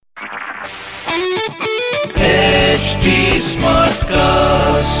HD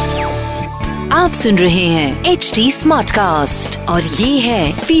Smartcast. आप सुन रहे हैं HD Smartcast और ये है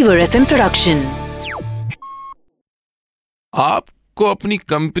Fever FM प्रोडक्शन। आपको अपनी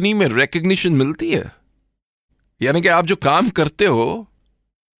कंपनी में रिकॉग्निशन मिलती है, यानी कि आप जो काम करते हो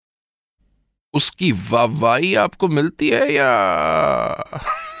उसकी वाहवाही आपको मिलती है या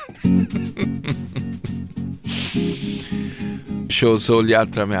शो सोल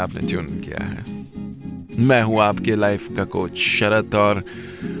यात्रा में आपने ट्यून किया है। मैं हूं आपके लाइफ का कोच शरद और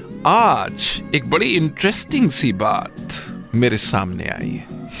आज एक बड़ी इंटरेस्टिंग सी बात मेरे सामने आई है।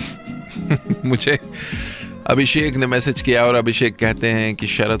 मुझे अभिषेक ने मैसेज किया और अभिषेक कहते हैं कि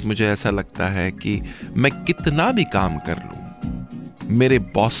शरद, मुझे ऐसा लगता है कि मैं कितना भी काम कर लूं, मेरे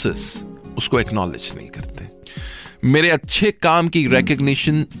बॉसेस उसको एक्नॉलेज नहीं करते। मेरे अच्छे काम की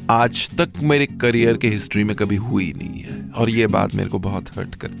रिकॉग्निशन आज तक मेरे करियर के हिस्ट्री में कभी हुई नहीं है और ये बात मेरे को बहुत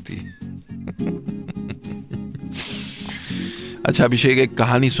हर्ट करती है। अच्छा अभिषेक, एक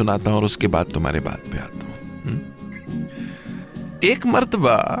कहानी सुनाता हूं और उसके बाद तुम्हारे बात पे आता हूं। एक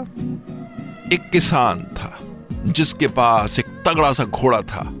मर्तबा एक किसान था जिसके पास एक तगड़ा सा घोड़ा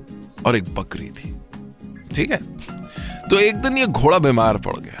था और एक बकरी थी। ठीक है, तो एक दिन ये घोड़ा बीमार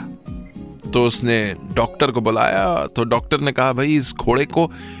पड़ गया तो उसने डॉक्टर को बुलाया। तो डॉक्टर ने कहा, भाई इस घोड़े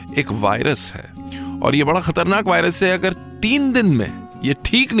को एक वायरस है और ये बड़ा खतरनाक वायरस है। अगर 3 दिन में ये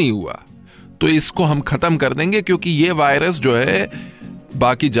ठीक नहीं हुआ तो इसको हम खत्म कर देंगे, क्योंकि ये वायरस जो है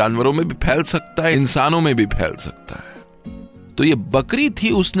बाकी जानवरों में भी फैल सकता है, इंसानों में भी फैल सकता है। तो ये बकरी थी,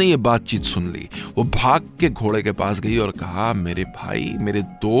 उसने ये बातचीत सुन ली। वो भाग के घोड़े के पास गई और कहा, मेरे भाई, मेरे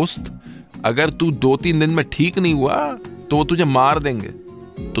दोस्त, अगर तू 2-3 दिन में ठीक नहीं हुआ तो वो तुझे मार देंगे,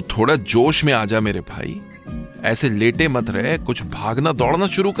 तो थोड़ा जोश में आ जा मेरे भाई, ऐसे लेटे मत रहे, कुछ भागना दौड़ना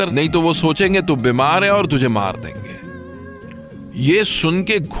शुरू कर, नहीं तो वो सोचेंगे तू बीमार है और तुझे मार देंगे। ये सुन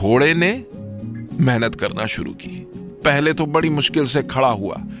के घोड़े ने मेहनत करना शुरू की। पहले तो बड़ी मुश्किल से खड़ा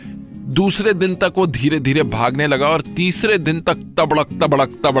हुआ, दूसरे दिन तक वो धीरे धीरे भागने लगा और तीसरे दिन तक तबड़क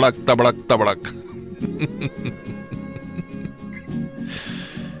तबड़क तबड़क तबड़क तबड़क।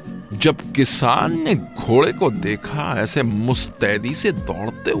 जब किसान ने घोड़े को देखा ऐसे मुस्तैदी से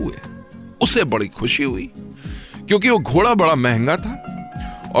दौड़ते हुए, उसे बड़ी खुशी हुई, क्योंकि वो घोड़ा बड़ा महंगा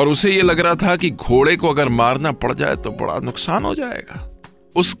था और उसे ये लग रहा था कि घोड़े को अगर मारना पड़ जाए तो बड़ा नुकसान हो जाएगा।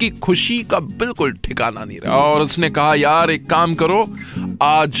 उसकी खुशी का बिल्कुल ठिकाना नहीं रहा और उसने कहा, यार एक काम करो,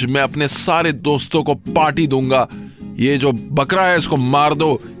 आज मैं अपने सारे दोस्तों को पार्टी दूंगा, ये जो बकरा है इसको मार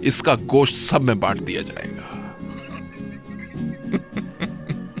दो, इसका गोश्त सब में बांट दिया जाएगा।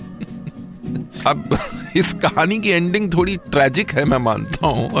 अब इस कहानी की एंडिंग थोड़ी ट्रेजिक है, मैं मानता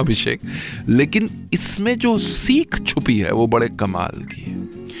हूं अभिषेक, लेकिन इसमें जो सीख छुपी है वो बड़े कमाल की है।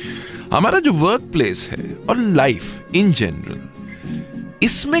 हमारा जो वर्क प्लेस है और लाइफ इन जनरल,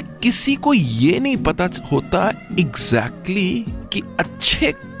 इसमें किसी को ये नहीं पता होता एग्जैक्टली कि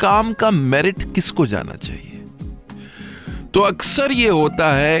अच्छे काम का मेरिट किसको जाना चाहिए। तो अक्सर ये होता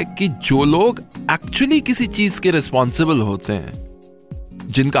है कि जो लोग एक्चुअली किसी चीज के रिस्पॉन्सिबल होते हैं,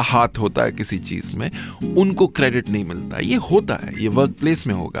 जिनका हाथ होता है किसी चीज में, उनको क्रेडिट नहीं मिलता। ये होता है, ये वर्क प्लेस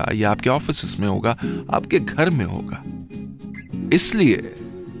में होगा, ये आपके ऑफिस में होगा, आपके घर में होगा। इसलिए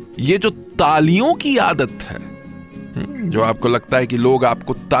ये जो तालियों की आदत है, जो आपको लगता है कि लोग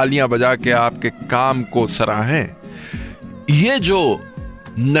आपको तालियां बजा के आपके काम को सराहें, ये जो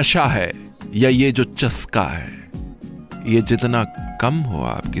नशा है या ये जो चस्का है, ये जितना कम हो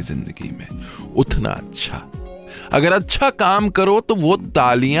आपकी जिंदगी में उतना अच्छा। अगर अच्छा काम करो तो वो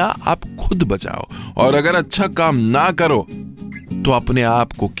तालियां आप खुद बजाओ, और अगर अच्छा काम ना करो तो अपने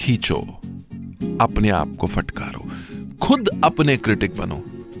आप को खींचो, अपने आप को फटकारो, खुद अपने क्रिटिक बनो।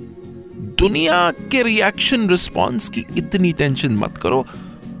 दुनिया के रिएक्शन रिस्पॉन्स की इतनी टेंशन मत करो,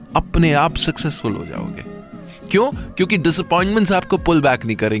 अपने आप सक्सेसफुल हो जाओगे। क्यों? क्योंकि डिसअपॉइंटमेंट्स आपको पुल बैक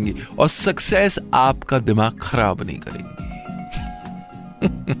नहीं करेंगी और सक्सेस आपका दिमाग खराब नहीं करेंगी।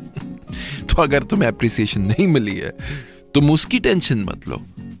 तो अगर तुम्हें अप्रिसिएशन नहीं मिली है, तुम उसकी टेंशन मत लो।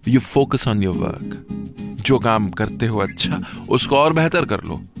 You focus on your work. जो काम करते हो अच्छा, उसको और बेहतर कर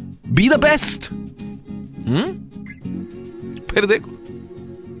लो। Be the best. फिर देखो,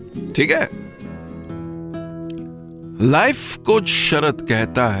 ठीक है। लाइफ कोच शरद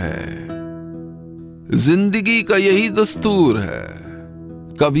कहता है, जिंदगी का यही दस्तूर है,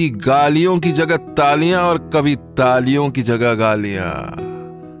 कभी गालियों की जगह तालियां और कभी तालियों की जगह गालियां।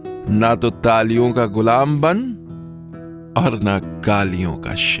 ना तो तालियों का गुलाम बन और ना गालियों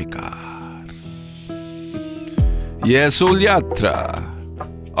का शिकार। यह सोल यात्रा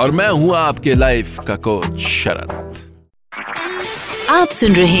और मैं हूं आपके लाइफ का कोच शरद। आप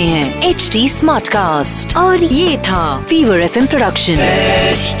सुन रहे हैं HD Smartcast और ये था Fever FM प्रोडक्शन।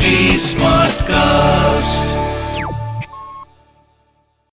 HD